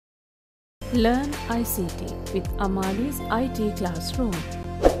Learn ICT with Amali's IT Classroom.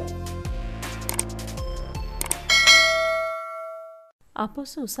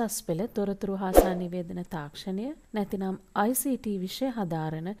 අපොස උසස් පෙළ තොරතුරු හා සංනිවේදන තාක්ෂණය නැතිනම් ICT විෂය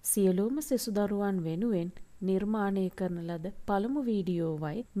හදාරන සියලුම සිසු දරුවන් වෙනුවෙන් නිර්මාණය කරන ලද පළමු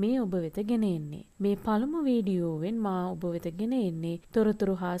වීඩියෝවයි මේ ඔබ වෙත ගෙන එන්නේ. මේ පළමු වීඩියෝවෙන් මා ඔබ වෙත ගෙන එන්නේ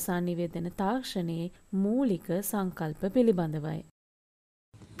තොරතුරු හා සංනිවේදන තාක්ෂණයේ මූලික සංකල්ප පිළිබඳවයි.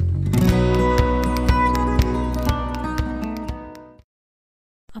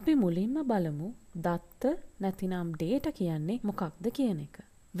 අපි මුලින්ම බලමු දත්ත නැතිනම් ඩේටා කියන්නේ මොකක්ද කියන එක.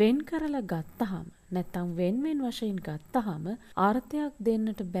 වෙන් කරලා ගත්තහම නැත්නම් වෙන් වශයෙන් ගත්තහම අර්ථයක්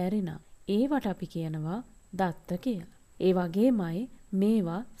දෙන්නට බැරි නම් ඒවට අපි කියනවා දත්ත කියලා. ඒ වගේමයි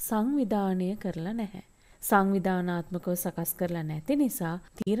මේවා සංවිධානය කරලා නැහැ. සංවිධානාත්මකව සකස් කරලා නැති නිසා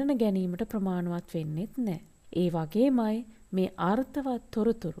තීරණ ගැනීමට ප්‍රමාණවත් වෙන්නේත් නැහැ. ඒ වගේමයි මේ අර්ථවත්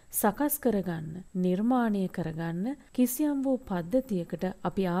තොරතුරු සකස් කරගන්න, නිර්මාණය කරගන්න කිසියම් වූ පද්ධතියකට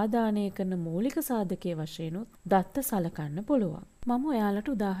අපි ආදානය කරන මූලික සාධකයේ වශයෙන් දත්ත සලකන්න පුළුවන්. මම ඔයාලට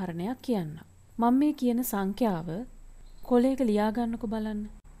උදාහරණයක් කියන්නම්. මම මේ කියන සංඛ්‍යාව කොලයක ලියා ගන්නකො බලන්න.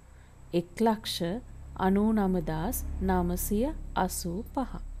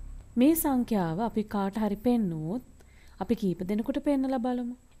 1,99,985. මේ සංඛ්‍යාව අපි කාට හරි පෙන්නුවොත් අපි කීප දෙනෙකුට පෙන්නලා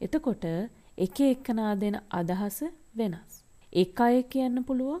බලමු. එතකොට එක එක්කනා දෙන අදහස වෙනස්. එක් අයෙක් කියන්න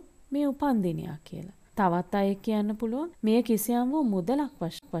පුළුවන් මේ උපන්දිනයක් කියලා. තවත් අයෙක් කියන්න පුළුවන් මේ කිසියම් වූ මුදලක්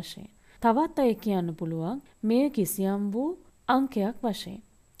වශයෙන්. තවත් අයෙක් කියන්න පුළුවන් මේ කිසියම් වූ අංකයක් වශයෙන්.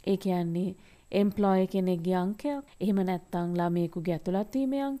 ඒ කියන්නේ එම්ප්ලොයි කෙනෙක්ගේ අංකයක්, එහෙම නැත්නම් ළමයෙකුගේ ඇතුළත්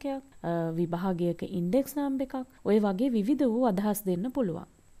වීමේ අංකයක්, විභාගයක ඉන්ඩෙක්ස් නම්බර් එකක්, ඔය වගේ විවිධ වූ අදහස් දෙන්න පුළුවන්.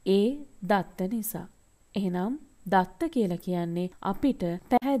 ඒ දත්ත නිසා. එහෙනම් දත්ත කියලා කියන්නේ අපිට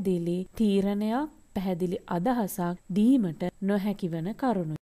පැහැදිලි තීරණයක්, පැහැදිලි අදහසක් දීමට නොහැකි වන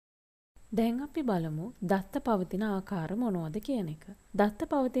කරුණු. දැන් අපි බලමු දත්ත පවතින ආකාර මොනවද කියන එක. දත්ත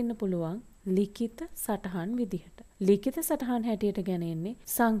පවතින්න පුළුවන් ලිඛිත සටහන් විදිහට. ලිඛිත සටහන් හැටියට ගන්නේ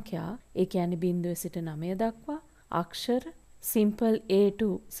සංඛ්‍යා, ඒ කියන්නේ 0 සිට 9 දක්වා, අක්ෂර, simple A to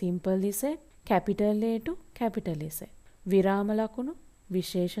simple Z, capital A to capital Z, විරාම ලකුණු,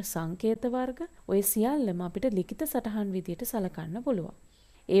 විශේෂ සංකේත වර්ග, ඔය සියල්ලම අපිට ලිඛිත සටහන් විදිහට සලකන්න පුළුවන්.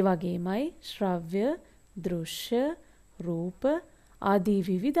 ඒ වගේමයි ශ්‍රව්‍ය, දෘශ්‍ය, රූප ආදී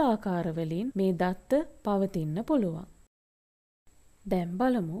විවිධ ආකාරවලින් මේ දත්ත පවතින්න පුළුවන්. දැන්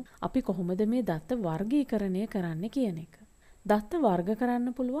බලමු අපි කොහොමද මේ දත්ත වර්ගීකරණය කරන්න කියන එක. දත්ත වර්ග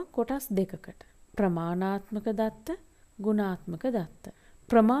කරන්න පුළුවන් කොටස් දෙකකට. ප්‍රමාණාත්මක දත්ත, ගුණාත්මක දත්ත.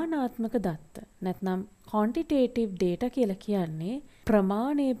 ප්‍රමාණාත්මක දත්ත නැත්නම් quantitative data කියලා කියන්නේ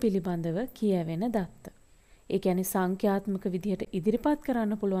ප්‍රමාණය පිළිබඳව කියවෙන දත්ත. ඒ කියන්නේ සංඛ්‍යාත්මක විදිහට ඉදිරිපත්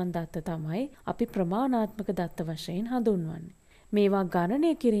කරන්න පුළුවන් දත්ත තමයි අපි ප්‍රමාණාත්මක දත්ත වශයෙන් හඳුන්වන්නේ. මේවා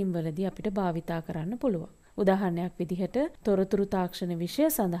ගණනය කිරීම වලදී අපිට භාවිතා කරන්න පුළුවන්. උදාහරණයක් විදිහට තොරතුරු තාක්ෂණ විෂය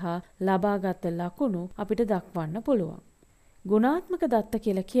සඳහා ලබාගත් ලකුණු අපිට දක්වන්න පුළුවන්. ගුණාත්මක දත්ත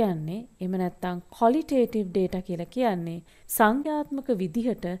කියලා කියන්නේ එහෙම නැත්නම් qualitative data කියලා කියන්නේ සංඛ්‍යාත්මක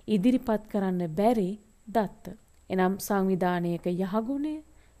විදිහට ඉදිරිපත් කරන්න බැරි දත්ත. එනම් සංවිධානයක යහගුණය,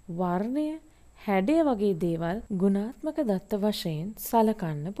 වර්ණය, හැඩය වගේ දේවල් ගුණාත්මක දත්ත වශයෙන්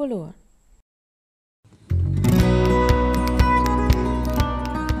සලකන්න පුළුවන්.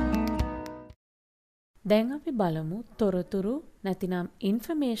 දැන් අපි බලමු තොරතුරු නැතිනම්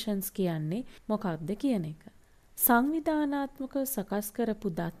informations කියන්නේ මොකක්ද කියන එක. සංවිධානාත්මක සකස් කරපු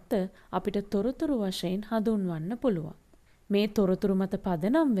දත්ත අපිට තොරතුරු වශයෙන් හඳුන්වන්න පුළුවන්. මේ තොරතුරු මත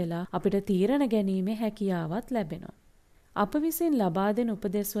පදනම් වෙලා අපිට තීරණ ගැනීමේ හැකියාවක් ලැබෙනවා. අප විසින් ලබා දෙන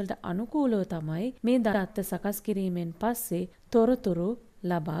උපදෙස් වලට අනුකූලව තමයි මේ දත්ත සකස් කිරීමෙන් පස්සේ තොරතුරු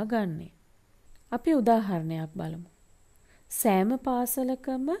ලබා ගන්නෙ. අපි උදාහරණයක් බලමු. සෑම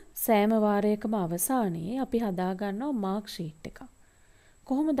පාසලකම සෑම වාරයකම අවසානයේ අපි හදා ගන්නවා මාක් ෂීට් එකක්.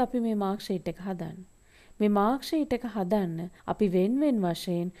 කොහොමද අපි මේ මාක් ෂීට් එක හදන්නේ? මේ මාක් ෂීට් එක හදන්න අපි වෙන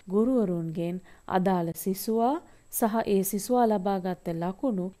වශයෙන් ගුරුවරුන්ගෙන් අදාළ සිසුවා සහ ඒ සිසුවා ලබාගත්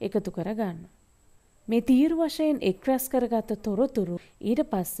ලකුණු එකතු කරගන්නවා. මේ තීරු වශයෙන් එක්රැස් කරගත් තොරතුරු ඊට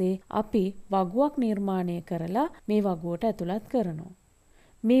පස්සේ අපි වගුවක් නිර්මාණය කරලා මේ වගුවට ඇතුළත් කරනවා.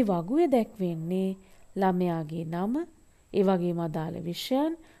 මේ වගුවේ දැක්වෙන්නේ ළමයාගේ නම, ඒ වගේම අදාළ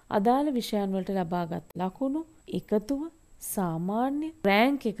විෂයන් වලට ලබාගත් ලකුණු එකතුව, සාමාන්‍ය,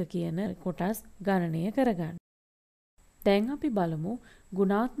 රෑන්ක් එක කියන කොටස් ගණනය කරගන්න. දැන් අපි බලමු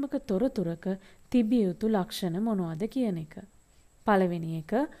ගුණාත්මක තොරතුරක තිබිය යුතු ලක්ෂණ මොනවද කියන එක. පළවෙනි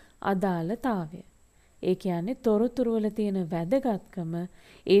එක අදාළතාවය. ඒ කියන්නේ තොරතුරු වල තියෙන වැදගත්කම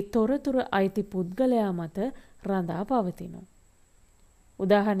ඒ තොරතුරු අයිති පුද්ගලයා මත රඳා පවතිනවා.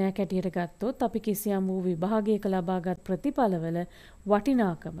 උදාහරණයක් ඇටියට ගත්තොත් අපි කිසියම් වූ විභාගයක ලබාගත් ප්‍රතිඵලවල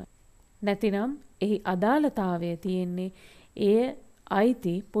වටිනාකම නැතිනම් එහි අදාළතාවය තියෙන්නේ ඒ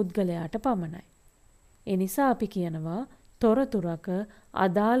අයිති පුද්ගලයාට පමණයි. ඒ නිසා අපි කියනවා තොරතුරක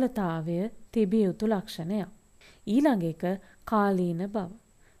අදාළතාවය තිබිය යුතු ලක්ෂණයක්. ඊළඟ එක කාලීන බව.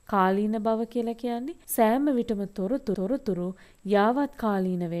 කාලීන බව කියලා කියන්නේ සෑම විටම තොරතුරු යාවත්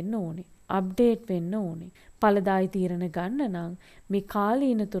කාලීන වෙන්න ඕනේ. අප්ඩේට් වෙන්න ඕනේ. ඵලදායි තීරණ ගන්න නම් මේ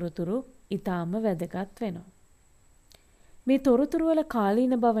කාලීන තොරතුරු ඊටාම වැදගත් වෙනවා. මේ තොරතුරු වල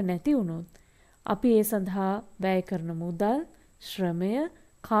කාලීන බව නැති වුණොත් අපි ඒ සඳහා වැය කරන මුදල්, ශ්‍රමය,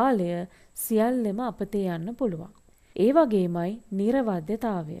 කාලය සියල්ලම අපතේ යන්න පුළුවන්. ඒ වගේමයි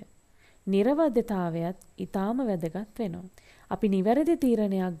නිර්වද්‍යතාවය. නිර්වද්‍යතාවයත් ඊටාම වැදගත් වෙනවා. අපි නිවැරදි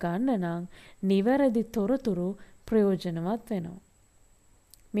තීරණයක් ගන්න නම් නිවැරදි තොරතුරු ප්‍රයෝජනවත් වෙනවා.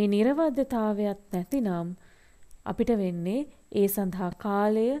 මේ නිර්වද්‍යතාවයත් නැතිනම් අපිට වෙන්නේ ඒ සඳහා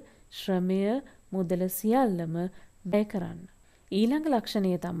කාලය, ශ්‍රමය, මුදල සියල්ලම වැය කරන්න. ඊළඟ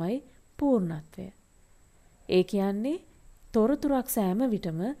ලක්ෂණය තමයි පූර්ණත්වය. ඒ කියන්නේ තොරතුරක් සෑම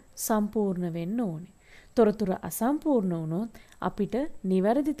විටම සම්පූර්ණ වෙන්න ඕනේ. තොරතුරු අසම්පූර්ණ වුණොත් අපිට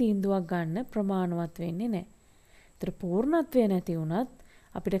නිවැරදි තීන්දුවක් ගන්න ප්‍රමාණවත් වෙන්නේ නැහැ. ඒතර පූර්ණත්වය නැති වුණත්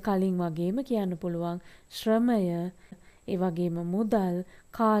අපිට කලින් වගේම කියන්න පුළුවන් ශ්‍රමය, ඒ වගේම මුදල්,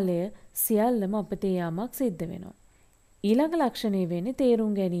 කාලය සියල්ලම අපතේ යාමක් සිද්ධ වෙනවා. ඊළඟ ලක්ෂණය වෙන්නේ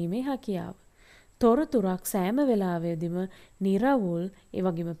තේරුම් ගැනීමේ හැකියාව. තොරතුරක් සෑම වෙලාවෙදිම නිර්වුල්, ඒ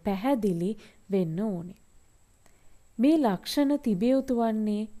වගේම පැහැදිලි වෙන්න ඕනේ. මේ ලක්ෂණ තිබිය යුතු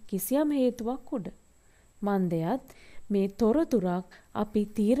වන්නේ කිසියම් හේතුවක් උඩ. මන්දයත් මේ තොරතුරක් අපි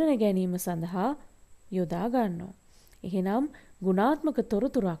තීරණ ගැනීම සඳහා යොදා ගන්නවා. එහෙනම් ගුණාත්මක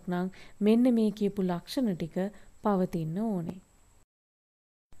තොරතුරක් නම් මෙන්න මේ කියපු ලක්ෂණ ටික පවතින්න ඕනේ.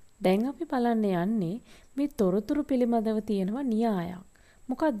 දැන් අපි බලන්න යන්නේ මේ තොරතුරු පිළිබඳව තියෙනවා න්‍යායක්.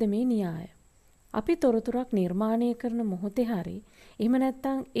 මොකද්ද මේ න්‍යාය? අපි තොරතුරක් නිර්මාණය කරන මොහොතේ හරි එහෙම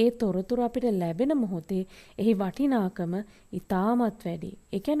නැත්නම් ඒ තොරතුරු අපිට ලැබෙන මොහොතේ එහි වටිනාකම ඉතාමත් වැඩි.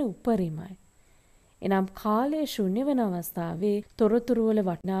 ඒ කියන්නේ උපරිමයි. එනම් කාලය ශුන්‍ය වෙන අවස්ථාවේ තොරතුරු වල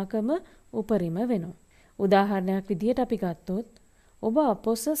වටිනාකම උපරිම වෙනවා. උදාහරණයක් විදිහට අපි ගත්තොත් ඔබ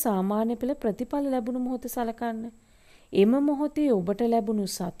අපොස සාමාන්‍ය පෙළ ප්‍රතිඵල ලැබුණු මොහොත සලකන්න. එම මොහොතේ ඔබට ලැබුණු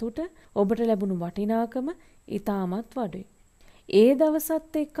සතුට, ඔබට ලැබුණු වටිනාකම ඉතාමත් වඩුයි. ඒ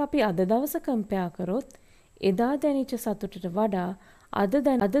දවසත් එක්ක අපි අද දවස කම්පෙයා කරොත් එදා දැනෙච්ච සතුටට වඩා අද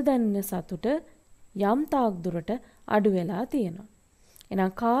දැනෙන සතුට යම් තාක් දුරට අඩු වෙලා තියෙනවා.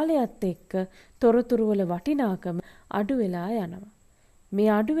 එහෙනම් කාලයත් එක්ක තොරතුරු වල වටිනාකම අඩු වෙලා යනවා. මේ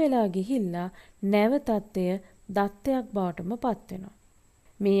අඩු වෙලා ගිහිල්ලා නැවතත් එය දත්තයක් බවටම පත් වෙනවා.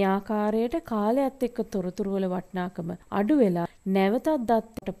 මේ ආකාරයට කාලයත් එක්ක තොරතුරු වල වටිනාකම අඩු වෙලා නැවතත්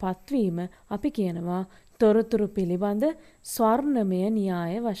දත්තට පත්වීම අපි කියනවා තොරතුරු පිළිබඳ ස්වර්ණමය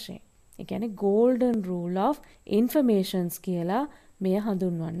න්‍යාය වශයෙන්. ඒ කියන්නේ golden rule of informations කියලා මෙය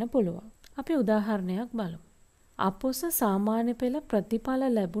හඳුන්වන්න පුළුවන්. අපි උදාහරණයක් බලමු. අපොස සාමාන්‍ය පෙළ ප්‍රතිඵල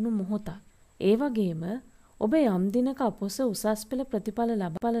ලැබුණු මොහොතක්. ඒ වගේම ඔබ යම් දිනක අපොස උසස් පෙළ ප්‍රතිඵල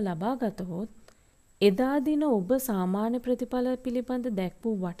ලබා ගතහොත් එදා දින ඔබ සාමාන්‍ය ප්‍රතිඵල පිළිබඳ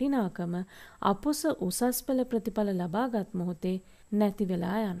දැක්වූ වටිනාකම අපොස උසස් පෙළ ප්‍රතිඵල ලබාගත් මොහොතේ නැති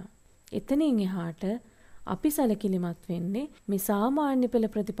වෙලා යනවා. එතනින් එහාට අපි සැලකිලිමත් වෙන්නේ මේ සාමාන්‍ය පෙළ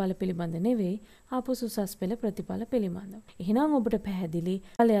ප්‍රතිඵල පිළිබඳ නෙවෙයි අපොස උසස් පෙළ ප්‍රතිඵල පිළිබඳව. එහෙනම් ඔබට පැහැදිලි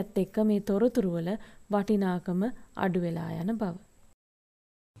කාලයත් එක්ක මේ තොරතුරු වල වටිනාකම අඩු වෙලා යන බව.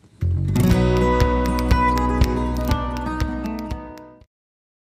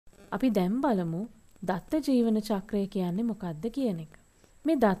 අපි දැන් බලමු දත්ත ජීවන චක්‍රය කියන්නේ මොකක්ද කියන එක.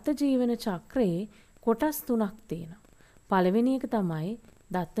 මේ දත්ත ජීවන චක්‍රයේ කොටස් 3ක් තියෙනවා. පළවෙනි එක තමයි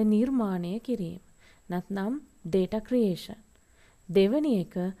දත්ත නිර්මාණය කිරීම. නැත්නම් data creation. දෙවෙනි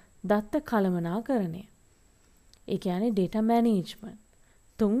එක දත්ත කළමනාකරණය. ඒ කියන්නේ data management.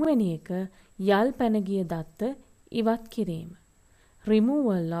 තුන්වෙනි එක යල් පැන ගිය දත්ත ඉවත් කිරීම.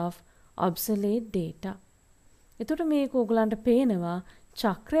 removal of obsolete data. එතකොට මේක ඔයගලන්ට පේනවා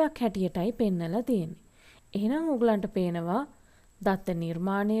චක්‍රයක් හැටියටයි පෙන්නලා තියෙන්නේ. එහෙනම් ඔයගලන්ට පේනවා දත්ත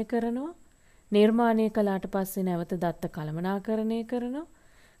නිර්මාණය කරනවා. නිර්මාණය කළාට පස්සේ නැවත දත්ත කළමනාකරණය කරනවා.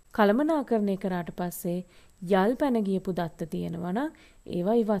 කළමනාකරණය කරාට පස්සේ යල් පැන ගියපු දත්ත තියෙනවා නම්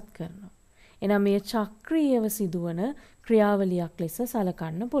ඒවා ඉවත් කරනවා. එහෙනම් මේ චක්‍රීයව සිදුවන ක්‍රියාවලියක් ලෙස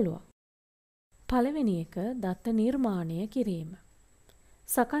සලකන්න පුළුවන්. පළවෙනි එක දත්ත නිර්මාණය කිරීම.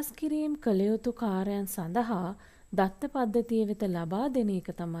 සකස් කිරීම කළ යුතු කාර්යයන් සඳහා දත්ත පද්ධතිය වෙත ලබා දෙන එක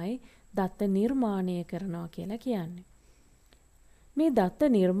තමයි දත්ත නිර්මාණය කරනවා කියලා කියන්නේ. මේ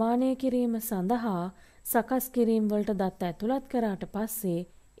දත්ත නිර්මාණය කිරීම සඳහා සකස් කිරීම වලට දත්ත ඇතුළත් කරාට පස්සේ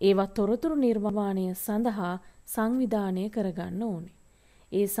ඒවා තොරතුරු නිර්මාණය සඳහා සංවිධානය කරගන්න ඕනේ.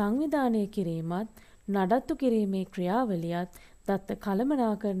 ඒ සංවිධානය කිරීමත් නඩත්තු කිරීමේ ක්‍රියාවලියත් දත්ත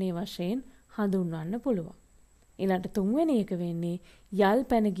කළමනාකරණයේ වශයෙන් හඳුන්වන්න පුළුවන්. ඊළඟට තුන්වෙනි එක වෙන්නේ යල්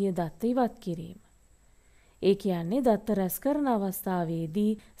පැන ගිය දත්ත ඉවත් කිරීම. ඒ කියන්නේ දත්ත රැස් කරන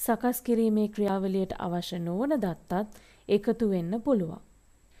අවස්ථාවේදී සකස් කිරීමේ ක්‍රියාවලියට අවශ්‍ය නොවන දත්තත් එකතු වෙන්න පුළුවන්.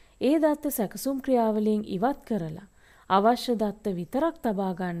 ඒ දත්ත සැකසුම් ක්‍රියාවලියෙන් ඉවත් කරලා අවශ්‍ය දත්ත විතරක්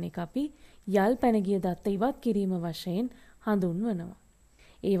තබා ගන්න එක අපි යල් පැන ගිය දත්ත ඉවත් කිරීම වශයෙන් හඳුන්වනවා.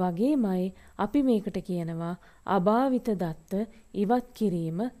 ඒ වගේමයි අපි මේකට කියනවා අභාවිත දත්ත ඉවත්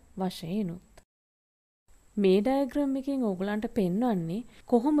කිරීම වශයෙන්ුත්. මේ ඩයග්‍රෑම් එකෙන් ඕගලන්ට පෙන්වන්නේ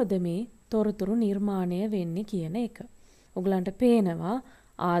කොහොමද මේ තොරතුරු නිර්මාණය වෙන්නේ කියන එක. ඔයගලන්ට පේනවා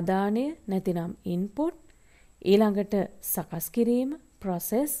ආදානය නැතිනම් ඉන්පුට්, ඊළඟට සකස් කිරීම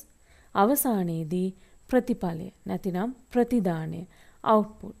process, අවසානයේදී ප්‍රතිඵලය නැතිනම් ප්‍රතිදානය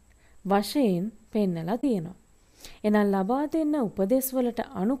output වශයෙන් පෙන්නලා තියෙනවා. එනම් ලබා දෙන්න උපදෙස් වලට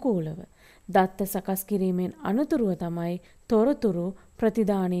අනුකූලව දත්ත සකස් කිරීමෙන් අනතුරුව තමයි තොරතුරු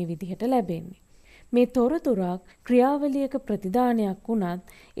ප්‍රතිදානයේ විදිහට ලැබෙන්නේ. මේ තොරතුරක් ක්‍රියාවලියක ප්‍රතිදානයක් වුණත්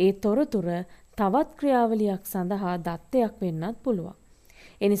ඒ තොරතුර තවත් ක්‍රියාවලියක් සඳහා දත්තයක් වෙන්නත් පුළුවන්.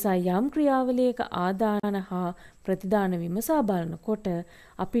 එනිසා යම් ක්‍රියාවලියක ආදාන හා ප්‍රතිදාන විමසා බලනකොට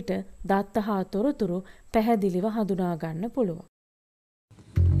අපිට දත්ත හා තොරතුරු පැහැදිලිව හඳුනා ගන්න පුළුවන්.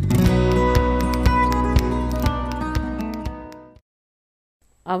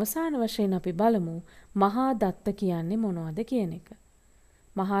 අවසාන වශයෙන් අපි බලමු මහා දත්ත කියන්නේ මොනවද කියන එක.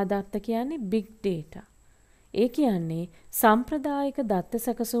 මහා දත්ත කියන්නේ big data. ඒ කියන්නේ සම්ප්‍රදායික දත්ත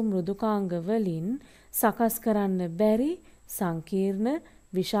සැකසුම් මෘදුකාංග වලින් සකස් කරන්න බැරි සංකීර්ණ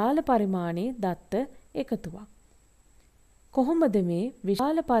විශාල පරිමාණයේ දත්ත එකතුවක්. කොහොමද මේ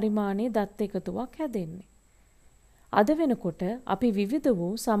විශාල පරිමාණයේ දත්ත එකතුවක් හැදෙන්නේ? අද වෙනකොට අපි විවිධ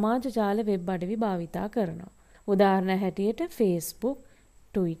වූ සමාජ ජාල වෙබ් අඩවි භාවිතා කරනවා. උදාහරණ හැටියට Facebook,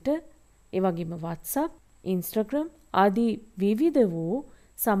 Twitter, ඒ වගේම WhatsApp, Instagram ආදී විවිධ වූ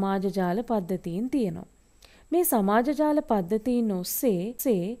සමාජ ජාල පද්ධතීන් තියෙනවා. මේ සමාජ ජාල පද්ධතීන්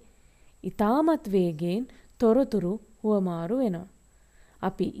ඔස්සේ ඉතාමත් වේගෙන් තොරතුරු හුවමාරු වෙනවා.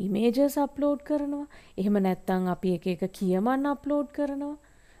 අපි ඉමේජස් අප්ලෝඩ් කරනවා. එහෙම නැත්නම් අපි එක කියමන් අප්ලෝඩ් කරනවා.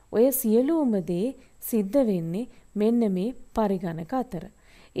 ඔය සියලුම දේ සිද්ධ වෙන්නේ මෙන්න මේ පරිගණක අතර.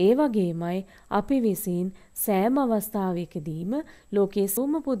 ඒ වගේමයි අපි විසින් සෑම අවස්ථාවකදීම ලෝකයේ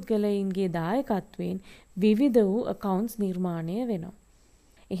සූම පුද්ගලයින්ගේ දායකත්වයෙන් විවිධ වූ accounts නිර්මාණය වෙනවා.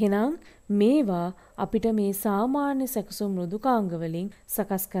 එහෙනම් මේවා අපිට මේ සාමාන්‍ය සැකසුම් මෘදුකාංග වලින්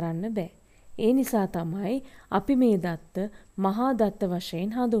සකස් කරන්න බෑ. ඒ නිසා තමයි අපි මේ දත්ත මහා දත්ත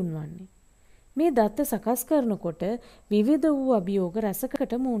වශයෙන් හඳුන්වන්නේ. මේ දත්ත සකස් කරනකොට විවිධ වූ අභියෝග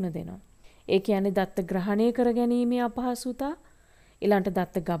රැසකට මුහුණ දෙනවා. ඒ කියන්නේ දත්ත ග්‍රහණය කර ගැනීමේ අපහසුතා, ඊළඟට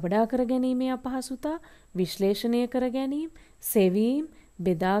දත්ත ගබඩා කර ගැනීමේ අපහසුතා, විශ්ලේෂණය කර ගැනීම, සෙවීම,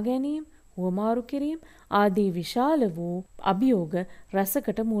 බෙදා ගැනීම, හුවමාරු කිරීම ආදී විශාල වූ අභියෝග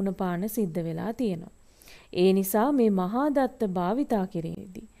රැසකට මුහුණ පාන්න සිද්ධ වෙලා තියෙනවා. ඒ නිසා මේ මහා දත්ත භාවිතා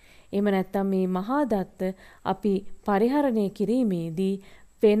කිරීමේදී, එහෙම නැත්නම් මේ මහා දත්ත අපි පරිහරණය කිරීමේදී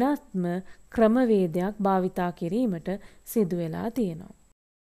වෙනත්ම ක්‍රමවේදයක් භාවිතා කිරීමට සිදු වෙලා තියෙනවා.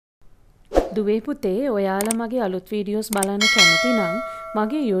 දුවේ පුතේ, ඔයාලා මගේ අලුත් වීඩියෝස් බලන්න කැමති නම්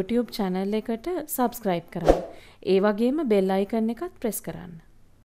මගේ YouTube channel එකට subscribe කරන්න. ඒ වගේම bell icon එකත් press කරන්න.